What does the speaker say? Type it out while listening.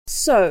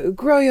So,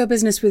 grow your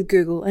business with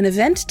Google, an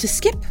event to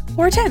skip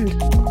or attend.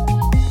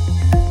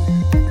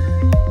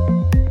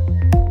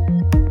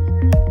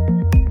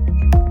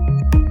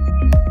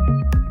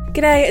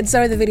 G'day, it's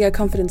Zoe the Video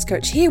Confidence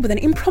Coach here with an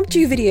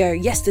impromptu video.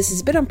 Yes, this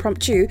is a bit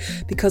impromptu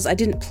because I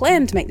didn't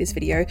plan to make this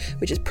video,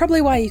 which is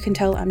probably why you can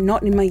tell I'm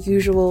not in my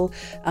usual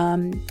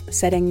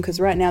setting, because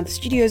right now the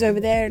studio's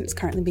over there and it's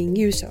currently being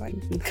used, so I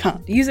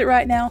can't use it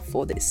right now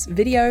for this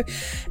video.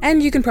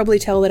 And you can probably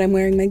tell that I'm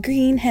wearing my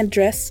green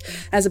headdress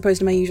as opposed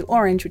to my usual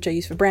orange, which I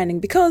use for branding,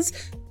 because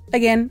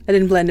again, I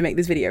didn't plan to make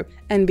this video,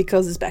 and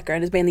because this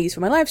background is mainly used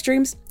for my live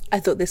streams, I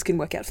thought this can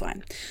work out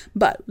fine.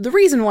 But the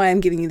reason why I'm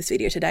giving you this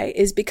video today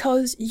is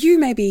because you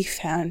maybe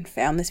found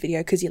this video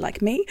because you like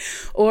me,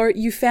 or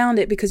you found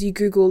it because you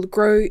Googled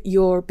grow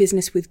your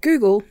business with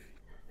Google,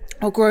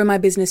 or grow my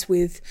business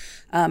with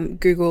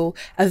Google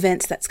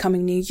events that's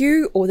coming near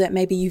you, or that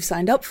maybe you've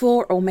signed up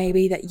for, or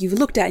maybe that you've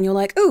looked at and you're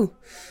like, oh,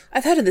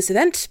 I've heard of this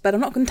event, but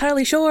I'm not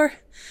entirely sure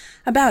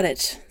about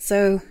it.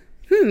 So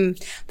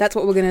that's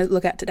what we're going to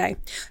look at today.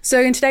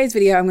 So in today's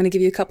video, I'm going to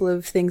give you a couple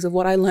of things of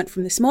what I learned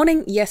from this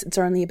morning. Yes, it's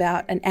only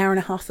about an hour and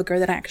a half ago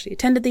that I actually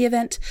attended the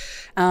event,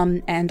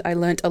 and I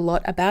learned a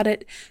lot about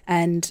it,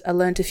 and I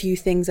learned a few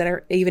things that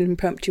are even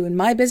impromptu in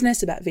my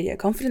business about Video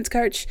Confidence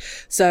Coach.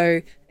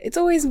 So it's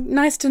always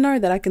nice to know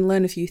that I can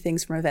learn a few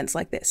things from events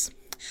like this.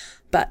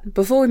 But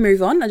before we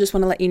move on, I just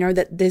want to let you know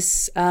that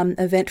this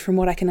event, from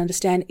what I can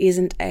understand,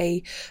 isn't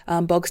a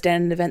bog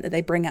standard event that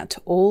they bring out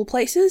to all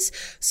places.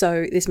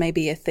 So this may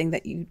be a thing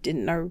that you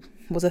didn't know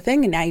was a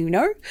thing, and now you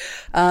know.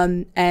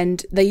 And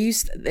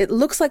it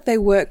looks like they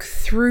work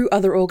through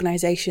other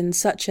organizations,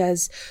 such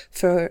as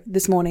for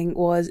this morning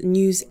was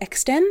News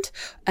Extend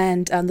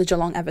and the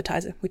Geelong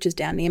Advertiser, which is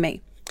down near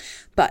me.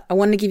 But I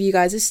wanted to give you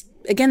guys this.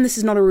 Again, this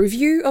is not a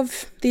review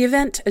of the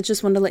event. I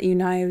just wanted to let you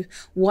know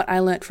what I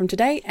learnt from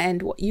today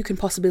and what you can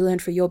possibly learn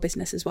for your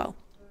business as well.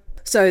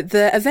 So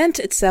the event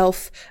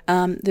itself,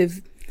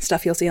 the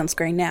stuff you'll see on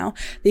screen now,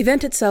 the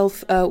event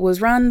itself was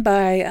run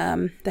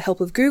by the help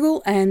of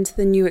Google and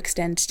the New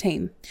Extend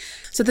team.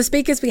 So the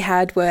speakers we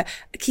had were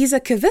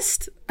Kiisa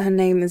Kvist. Her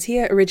name is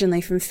here,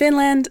 originally from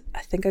Finland.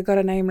 I think I got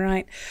her name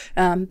right.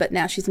 But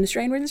now she's an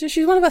Australian resident, so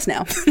she's one of us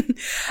now.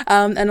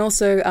 And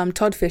also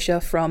Todd Fisher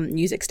from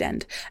News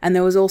Extend. And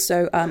there was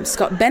also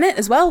Scott Bennett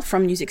as well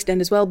from News Extend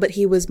as well, but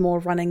he was more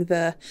running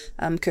the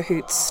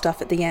Kahoots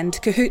stuff at the end.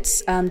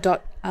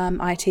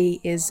 Kahoots.it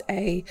is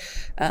a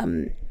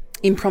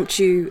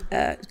impromptu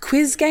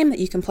quiz game that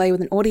you can play with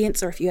an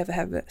audience, or if you ever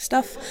have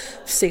stuff,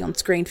 see on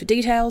screen for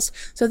details.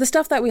 So the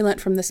stuff that we learnt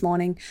from this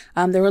morning,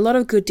 there were a lot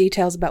of good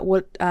details about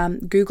what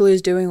Google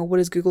is doing, or what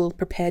is Google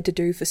prepared to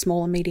do for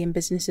small and medium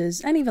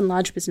businesses and even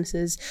large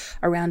businesses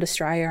around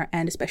Australia,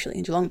 and especially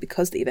in Geelong,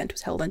 because the event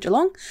was held in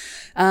Geelong.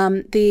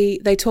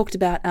 They talked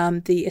about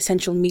the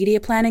essential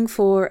media planning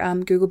for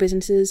Google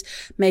businesses,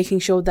 making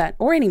sure that,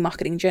 or any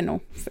marketing in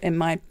general, in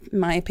my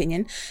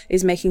opinion,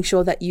 is making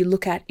sure that you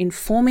look at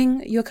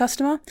informing your customer,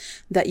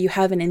 that you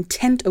have an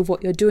intent of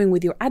what you're doing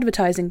with your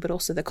advertising, but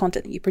also the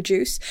content that you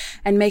produce,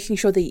 and making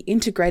sure that you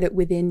integrate it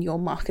within your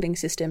marketing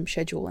system,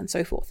 schedule, and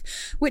so forth,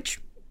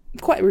 which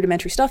quite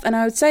rudimentary stuff. And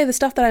I would say the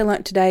stuff that I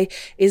learnt today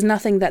is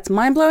nothing that's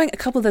mind-blowing. A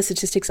couple of the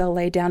statistics I'll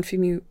lay down for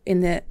you in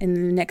the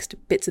next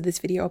bits of this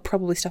video are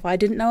probably stuff I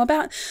didn't know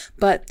about,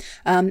 but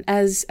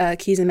as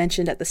Kiisa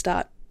mentioned at the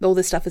start, all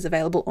this stuff is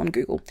available on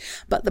Google.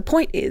 But the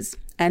point is,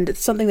 and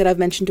it's something that I've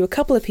mentioned to a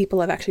couple of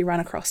people I've actually run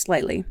across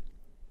lately,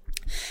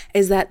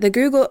 is that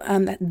Google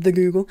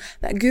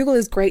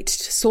is great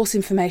to source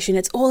information.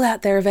 It's all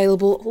out there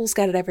available, all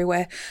scattered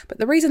everywhere. But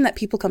the reason that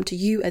people come to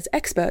you as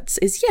experts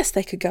is, yes,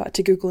 they could go out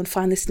to Google and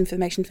find this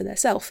information for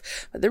themselves.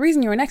 But the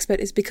reason you're an expert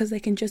is because they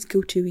can just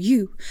go to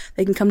you.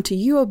 They can come to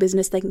your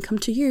business. They can come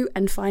to you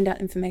and find out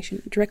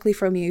information directly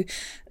from you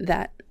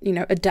that,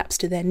 adapts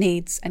to their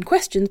needs and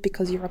questions,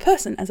 because you're a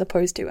person as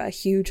opposed to a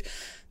huge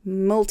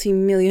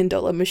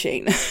multi-million-dollar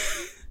machine,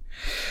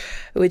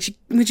 which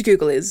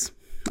Google is,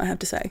 I have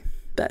to say.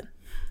 But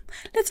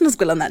let's not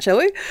dwell on that, shall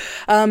we?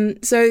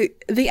 So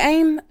the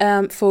aim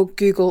for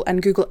Google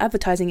and Google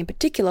advertising in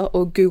particular,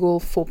 or Google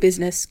for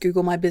Business,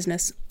 Google My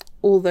Business,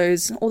 all their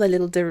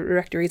little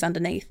directories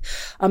underneath,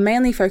 are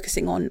mainly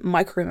focusing on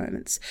micro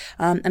moments.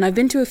 And I've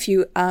been to a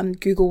few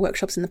Google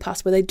workshops in the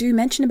past where they do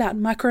mention about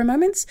micro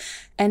moments,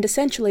 and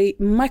essentially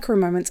micro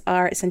moments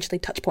are essentially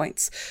touch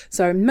points.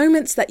 So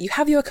moments that you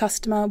have your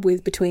customer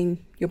with,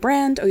 between your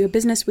brand or your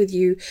business with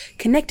you,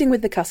 connecting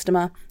with the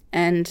customer,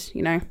 and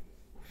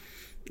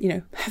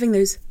having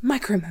those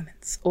micro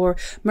moments, or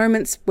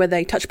moments where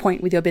they touch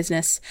point with your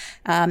business.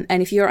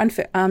 And if you're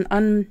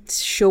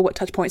unsure what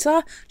touch points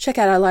are, check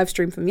out our live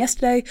stream from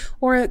yesterday,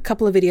 or a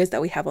couple of videos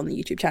that we have on the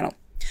YouTube channel.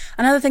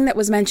 Another thing that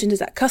was mentioned is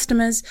that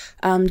customers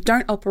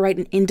don't operate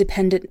in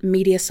independent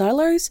media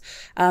silos,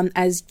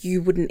 as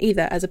you wouldn't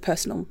either as a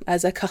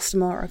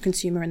customer or a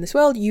consumer in this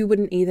world. You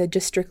wouldn't either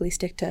just strictly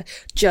stick to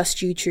just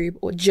YouTube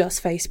or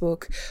just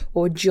Facebook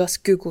or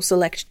just Google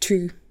Select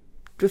to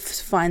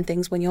find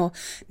things when you're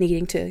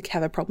needing to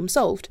have a problem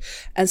solved.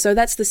 And so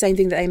that's the same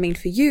thing that they mean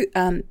for you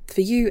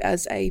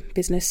as a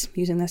business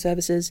using their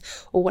services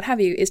or what have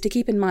you, is to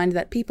keep in mind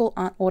that people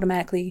aren't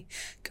automatically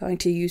going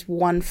to use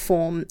one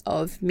form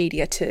of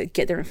media to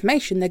get their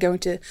information. They're going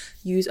to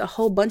use a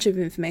whole bunch of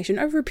information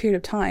over a period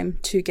of time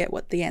to get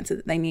the answer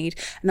that they need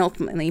and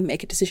ultimately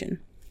make a decision.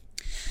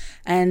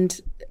 And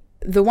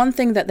the one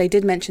thing that they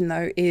did mention,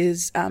 though,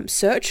 is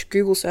search,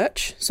 Google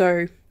search.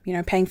 So,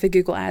 paying for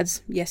Google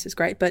ads, yes, is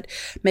great, but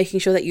making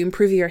sure that you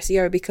improve your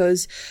SEO,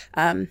 because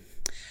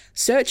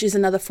search is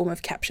another form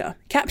of capture.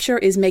 Capture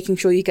is making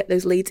sure you get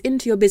those leads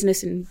into your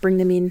business and bring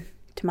them in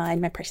to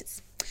mine, my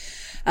precious.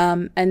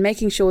 And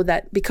making sure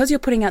that because you're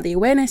putting out the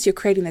awareness, you're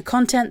creating the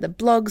content, the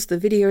blogs, the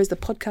videos, the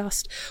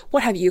podcast,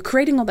 what have you, you're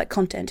creating all that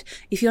content.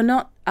 If you're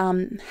not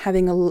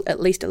having at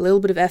least a little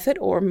bit of effort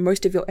or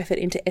most of your effort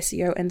into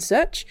SEO and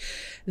search,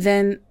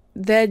 then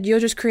you're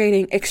just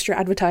creating extra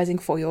advertising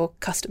for your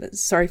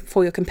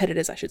for your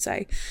competitors, I should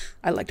say.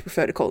 I like to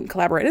prefer to call them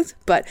collaborators,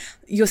 but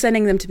you're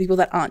sending them to people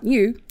that aren't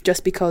you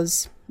just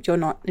because you're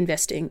not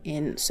investing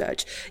in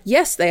search.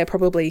 Yes, they are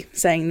probably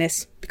saying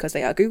this because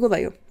they are Google.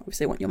 They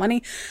obviously want your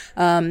money,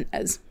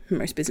 as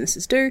most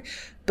businesses do.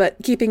 But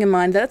keeping in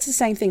mind that that's the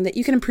same thing, that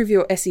you can improve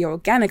your SEO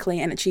organically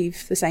and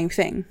achieve the same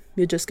thing.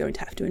 You're just going to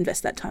have to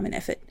invest that time and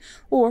effort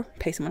or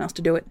pay someone else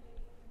to do it.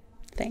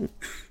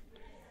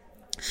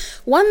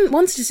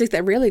 One statistic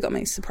that really got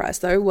me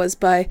surprised, though, was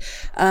by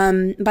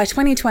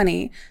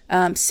 2020,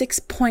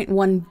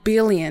 6.1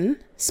 billion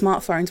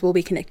smartphones will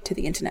be connected to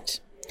the internet.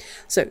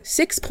 So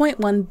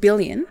 6.1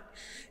 billion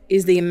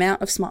is the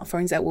amount of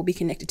smartphones that will be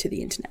connected to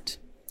the internet.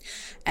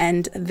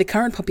 And the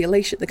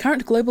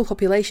current global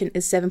population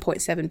is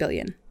 7.7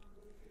 billion.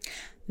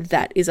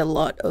 That is a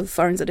lot of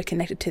phones that are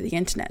connected to the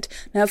internet.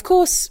 Now, of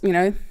course,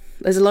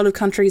 there's a lot of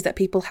countries that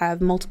people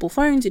have multiple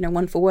phones,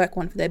 one for work,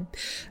 one for their,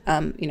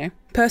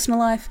 personal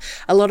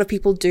life. A lot of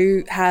people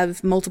do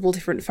have multiple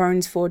different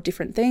phones for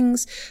different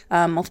things.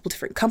 Multiple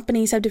different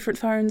companies have different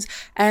phones.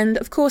 And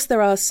of course,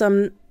 there are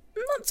some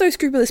not so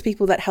scrupulous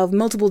people that have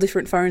multiple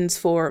different phones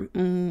for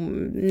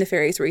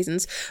nefarious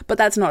reasons, but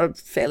that's not a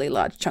fairly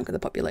large chunk of the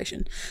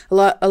population. A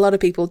lot of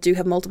people do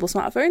have multiple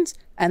smartphones,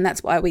 and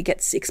that's why we get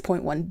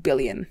 6.1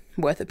 billion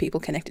worth of people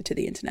connected to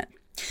the internet.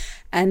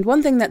 And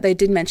one thing that they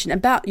did mention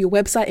about your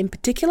website in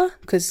particular,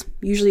 because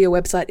usually your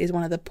website is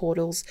one of the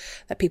portals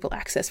that people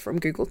access from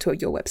Google to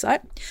your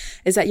website,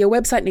 is that your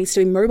website needs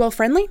to be mobile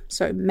friendly,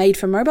 so made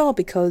for mobile,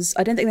 because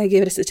I don't think they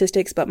give it a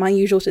statistics, but my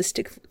usual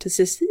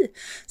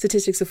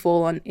statistics to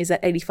fall on is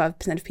that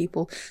 85% of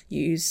people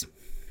use,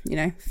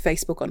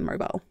 Facebook on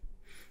mobile.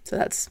 So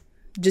that's,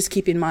 just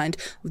keep in mind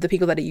of the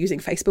people that are using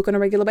Facebook on a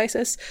regular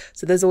basis.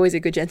 So there's always a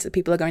good chance that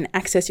people are going to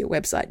access your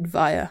website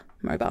via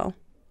mobile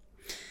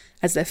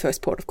as their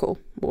first port of call,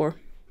 or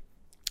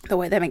the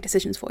way they make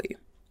decisions for you,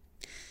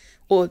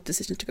 or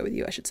decisions to go with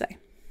you, I should say.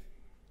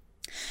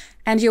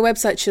 And your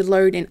website should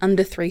load in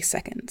under 3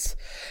 seconds.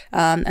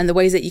 And the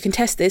ways that you can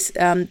test this,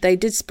 they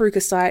did spruik a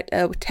site,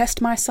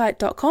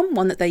 testmysite.com,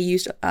 one that they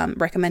used,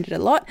 recommended a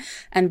lot.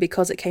 And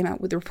because it came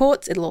out with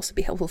reports, it'll also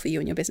be helpful for you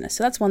and your business.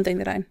 So that's one thing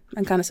that I'm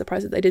kind of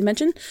surprised that they did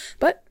mention,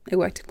 but it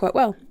worked quite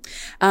well.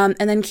 And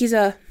then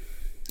Kiza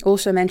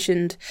also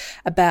mentioned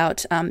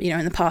about,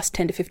 in the past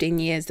 10 to 15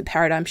 years, the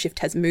paradigm shift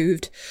has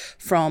moved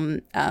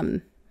from,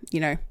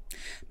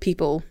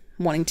 people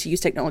wanting to use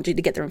technology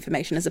to get their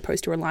information as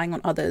opposed to relying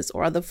on others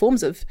or other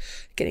forms of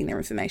getting their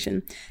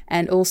information.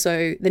 And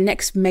also the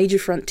next major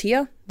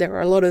frontier, there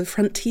are a lot of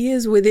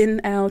frontiers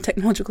within our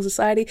technological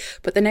society,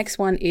 but the next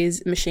one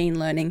is machine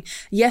learning.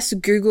 Yes,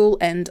 Google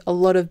and a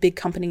lot of big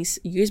companies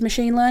use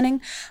machine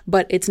learning,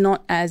 but it's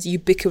not as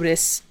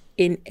ubiquitous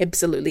in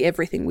absolutely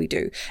everything we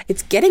do.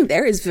 It's getting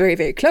there, it's very,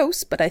 very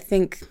close, but I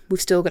think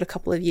we've still got a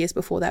couple of years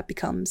before that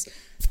becomes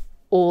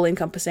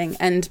all-encompassing.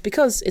 And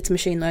because it's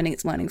machine learning,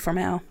 it's learning from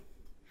our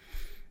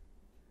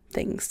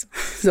things.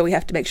 So we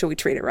have to make sure we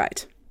treat it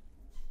right.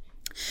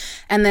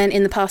 And then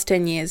in the past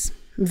 10 years,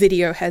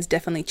 video has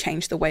definitely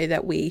changed the way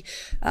that we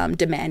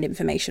demand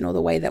information or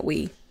the way that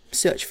we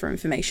search for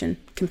information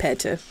compared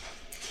to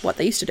what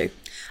they used to do.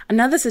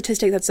 Another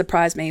statistic that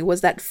surprised me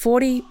was that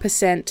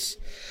 40%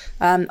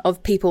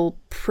 of people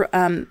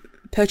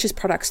purchase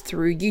products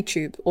through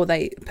YouTube, or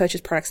they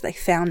purchase products they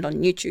found on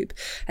YouTube.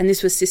 And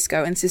this was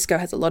Cisco, and Cisco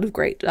has a lot of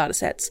great data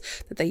sets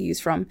that they use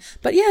from.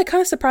 But yeah, it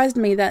kind of surprised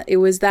me that it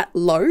was that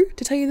low,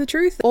 to tell you the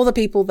truth. All the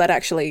people that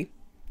actually,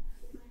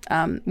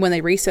 when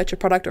they research a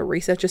product or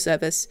research a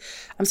service,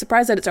 I'm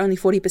surprised that it's only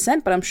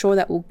 40%, but I'm sure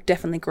that will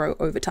definitely grow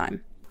over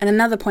time. And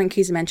another point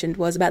Kiza mentioned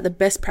was about the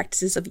best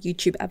practices of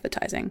YouTube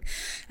advertising,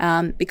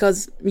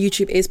 because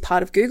YouTube is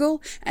part of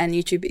Google, and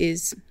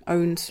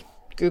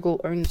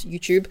Google owns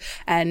YouTube,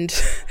 and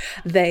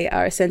they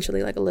are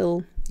essentially like a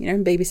little,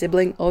 baby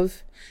sibling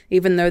of,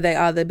 even though they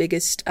are the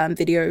biggest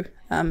video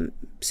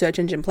search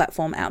engine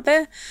platform out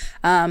there.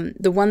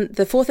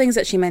 The 4 things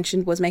that she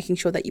mentioned was making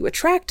sure that you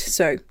attract,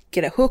 so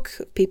get a hook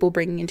of people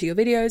bringing into your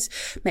videos,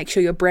 make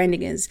sure your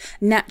branding is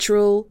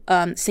natural,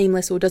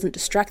 seamless, or doesn't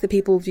distract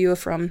the viewer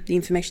from the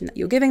information that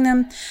you're giving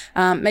them,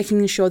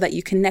 making sure that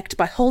you connect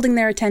by holding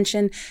their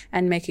attention,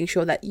 and making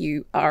sure that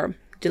you are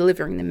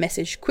delivering the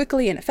message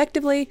quickly and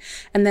effectively,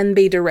 and then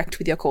be direct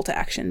with your call to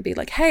action. Be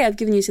like, hey, I've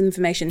given you some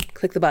information,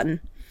 click the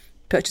button,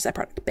 purchase that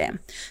product, bam.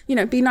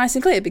 Be nice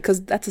and clear,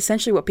 because that's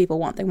essentially what people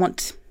want. They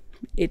want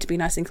it to be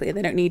nice and clear.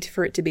 They don't need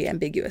for it to be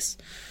ambiguous,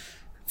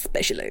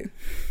 especially.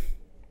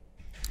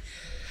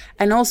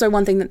 And also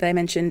one thing that they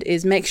mentioned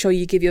is make sure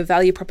you give your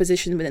value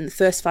proposition within the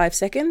first 5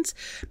 seconds,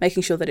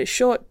 making sure that it's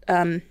short,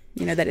 that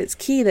it's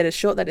key, that it's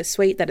short, that it's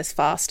sweet, that it's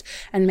fast,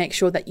 and make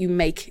sure that you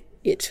make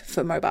it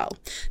for mobile.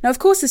 Now, of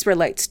course, this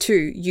relates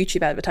to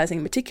YouTube advertising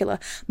in particular,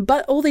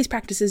 but all these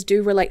practices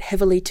do relate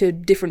heavily to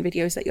different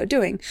videos that you're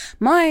doing.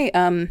 My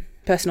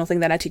personal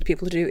thing that I teach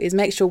people to do is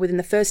make sure within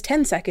the first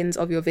 10 seconds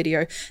of your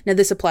video, now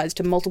this applies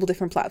to multiple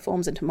different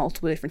platforms and to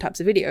multiple different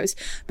types of videos,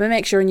 but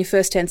make sure in your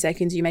first 10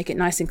 seconds you make it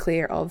nice and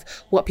clear of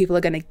what people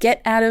are going to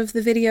get out of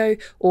the video,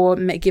 or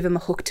give them a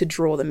hook to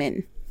draw them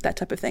in, that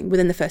type of thing,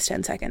 within the first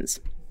 10 seconds.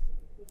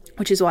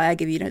 Which is why I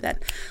give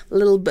that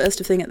little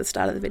burst of thing at the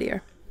start of the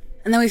video.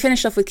 And then we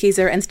finished off with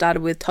Kiza and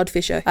started with Todd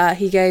Fisher.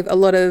 He gave a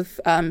lot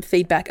of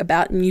feedback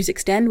about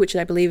Musicstand, which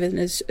I believe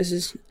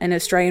is an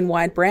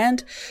Australian-wide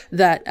brand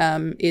that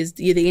is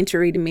the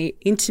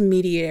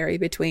intermediary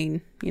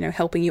between,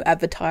 helping you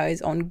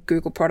advertise on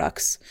Google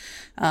products.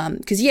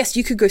 Because yes,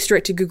 you could go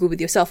straight to Google with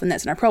yourself and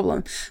that's no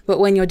problem. But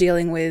when you're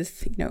dealing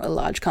with, a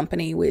large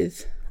company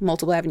with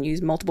multiple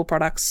avenues, multiple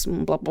products,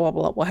 blah, blah,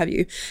 blah, what have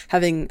you,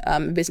 having a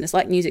business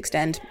like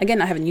Musicstand,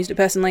 again, I haven't used it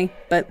personally,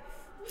 but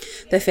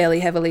they're fairly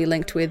heavily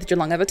linked with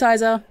Geelong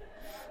Advertiser.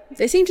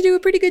 They seem to do a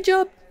pretty good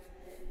job.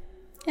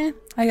 Yeah,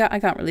 I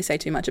can't really say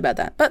too much about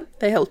that, but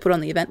they helped put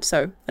on the event,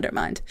 so I don't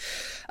mind.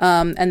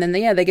 And then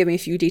they gave me a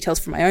few details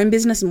from my own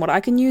business and what I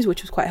can use,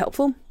 which was quite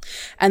helpful.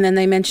 And then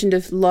they mentioned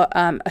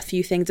a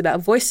few things about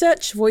voice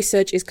search. Voice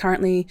search is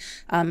currently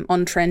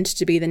on trend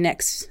to be the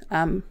next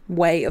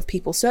way of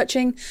people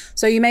searching.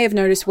 So you may have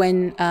noticed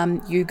when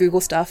you Google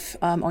stuff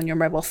on your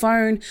mobile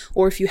phone,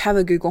 or if you have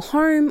a Google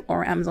Home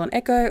or Amazon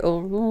Echo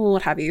or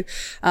what have you,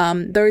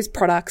 those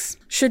products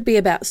should be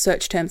about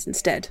search terms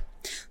instead.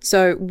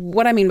 So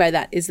what I mean by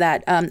that is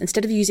that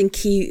instead of using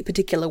key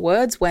particular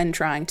words when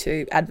trying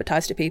to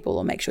advertise to people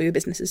or make sure your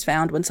business is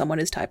found when someone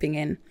is typing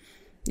in,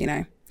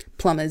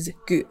 plumbers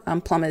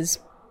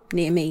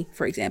near me,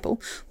 for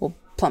example, or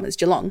plumbers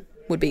Geelong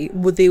was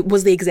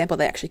the example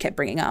they actually kept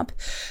bringing up.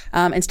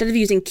 Instead of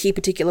using key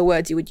particular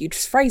words, you would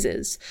use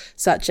phrases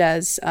such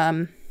as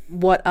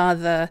what are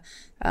the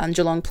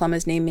Geelong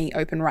plumbers near me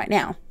open right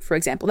now, for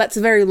example. That's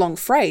a very long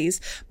phrase,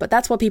 but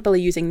that's what people are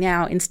using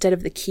now. Instead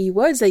of the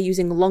keywords, they're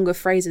using longer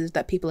phrases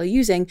that people are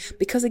using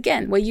because,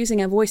 again, we're using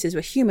our voices.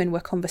 We're human. We're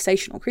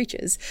conversational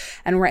creatures,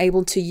 and we're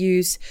able to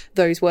use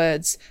those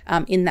words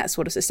in that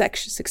sort of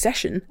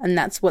succession, and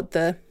that's what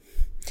the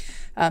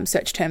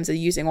search terms are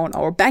using on,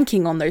 or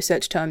banking on those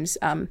search terms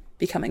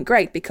becoming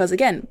great, because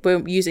again,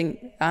 we're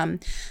using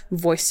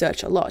voice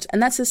search a lot.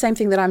 And that's the same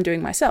thing that I'm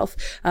doing myself.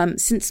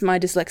 Since my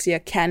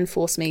dyslexia can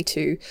force me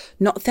to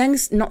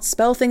not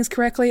spell things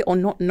correctly or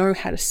not know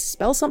how to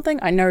spell something.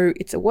 I know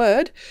it's a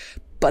word,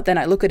 but then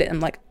I look at it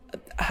and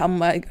I'm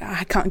like,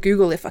 I can't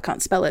Google if I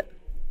can't spell it.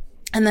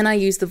 And then I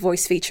use the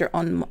voice feature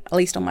at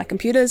least on my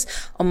computers,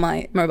 on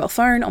my mobile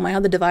phone, on my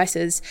other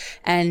devices,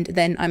 and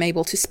then I'm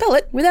able to spell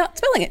it without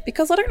spelling it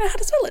because I don't know how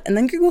to spell it, and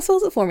then Google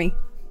spells it for me.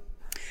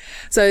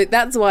 So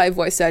that's why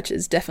voice search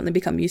has definitely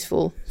become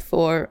useful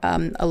for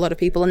a lot of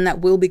people, and that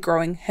will be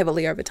growing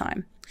heavily over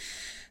time.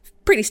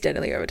 Pretty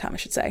steadily over time, I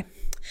should say.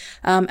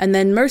 And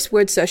then most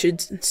word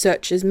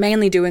searches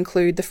mainly do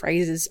include the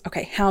phrases,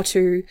 okay, how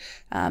to,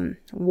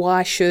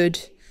 why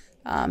should,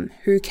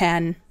 who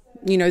can,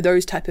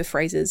 those type of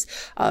phrases,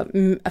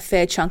 a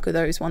fair chunk of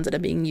those ones that are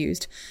being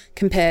used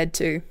compared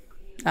to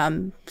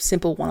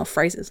simple one-off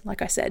phrases.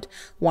 Like I said,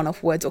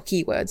 one-off words or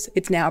keywords.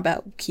 It's now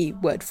about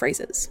keyword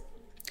phrases.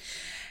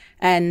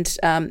 And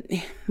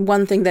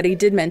one thing that he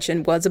did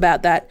mention was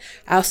about that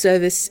our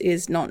service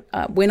is not,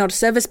 we're not a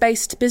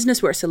service-based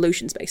business, we're a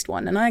solutions-based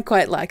one. And I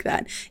quite like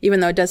that,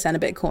 even though it does sound a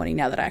bit corny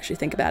now that I actually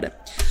think about it.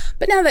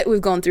 But now that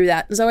we've gone through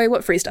that, Zoe,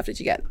 what free stuff did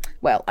you get?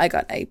 Well, I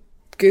got a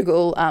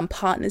Google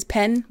Partners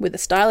pen with a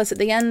stylus at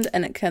the end,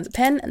 and it becomes a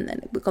pen, and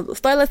then it becomes a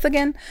stylus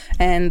again.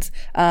 And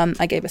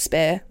I gave a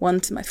spare one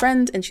to my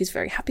friend, and she's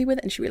very happy with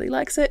it, and she really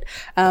likes it.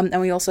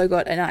 And we also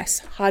got a nice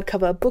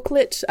hardcover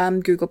booklet,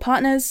 Google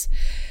Partners.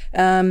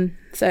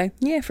 So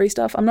yeah, free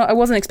stuff. I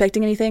wasn't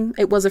expecting anything.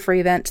 It was a free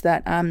event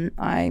that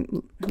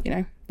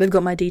they've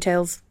got my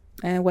details.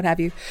 What have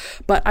you.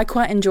 But I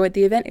quite enjoyed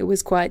the event. It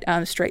was quite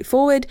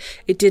straightforward.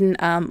 It didn't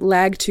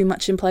lag too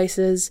much in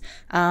places.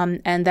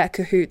 And that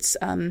Kahoots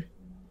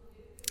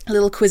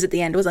little quiz at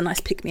the end was a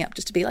nice pick-me-up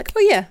just to be like, oh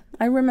yeah,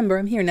 I remember,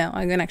 I'm here now.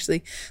 I'm going to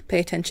actually pay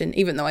attention,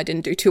 even though I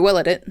didn't do too well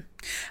at it.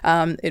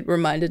 It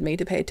reminded me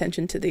to pay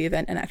attention to the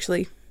event and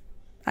actually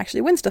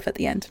win stuff at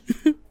the end.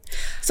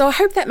 So I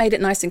hope that made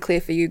it nice and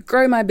clear for you.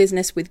 Grow My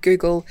Business with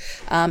Google.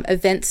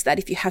 Events that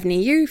if you have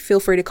near you, feel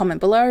free to comment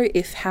below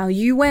if how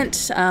you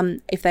went,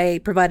 if they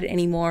provided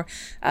any more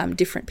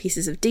different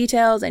pieces of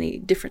details, any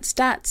different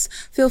stats.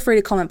 Feel free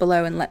to comment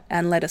below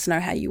and let us know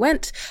how you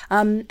went.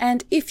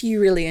 And if you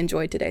really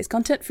enjoyed today's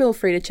content, feel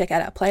free to check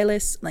out our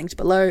playlists linked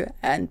below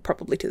and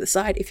probably to the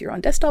side if you're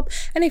on desktop.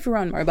 And if you're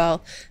on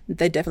mobile,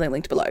 they're definitely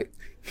linked below.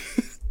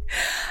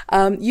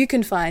 You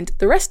can find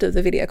the rest of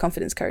the Video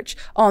Confidence Coach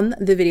on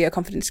the Video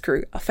Confidence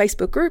Crew, a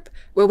Facebook group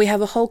where we have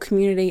a whole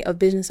community of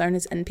business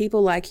owners and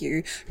people like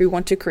you who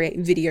want to create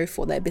video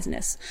for their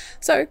business.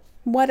 So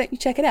why don't you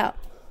check it out?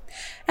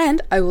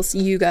 And I will see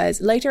you guys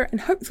later,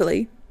 and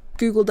hopefully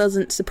Google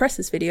doesn't suppress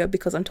this video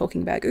because I'm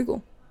talking about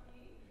Google.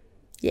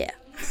 Yeah.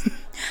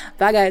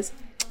 Bye guys.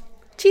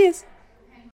 Cheers.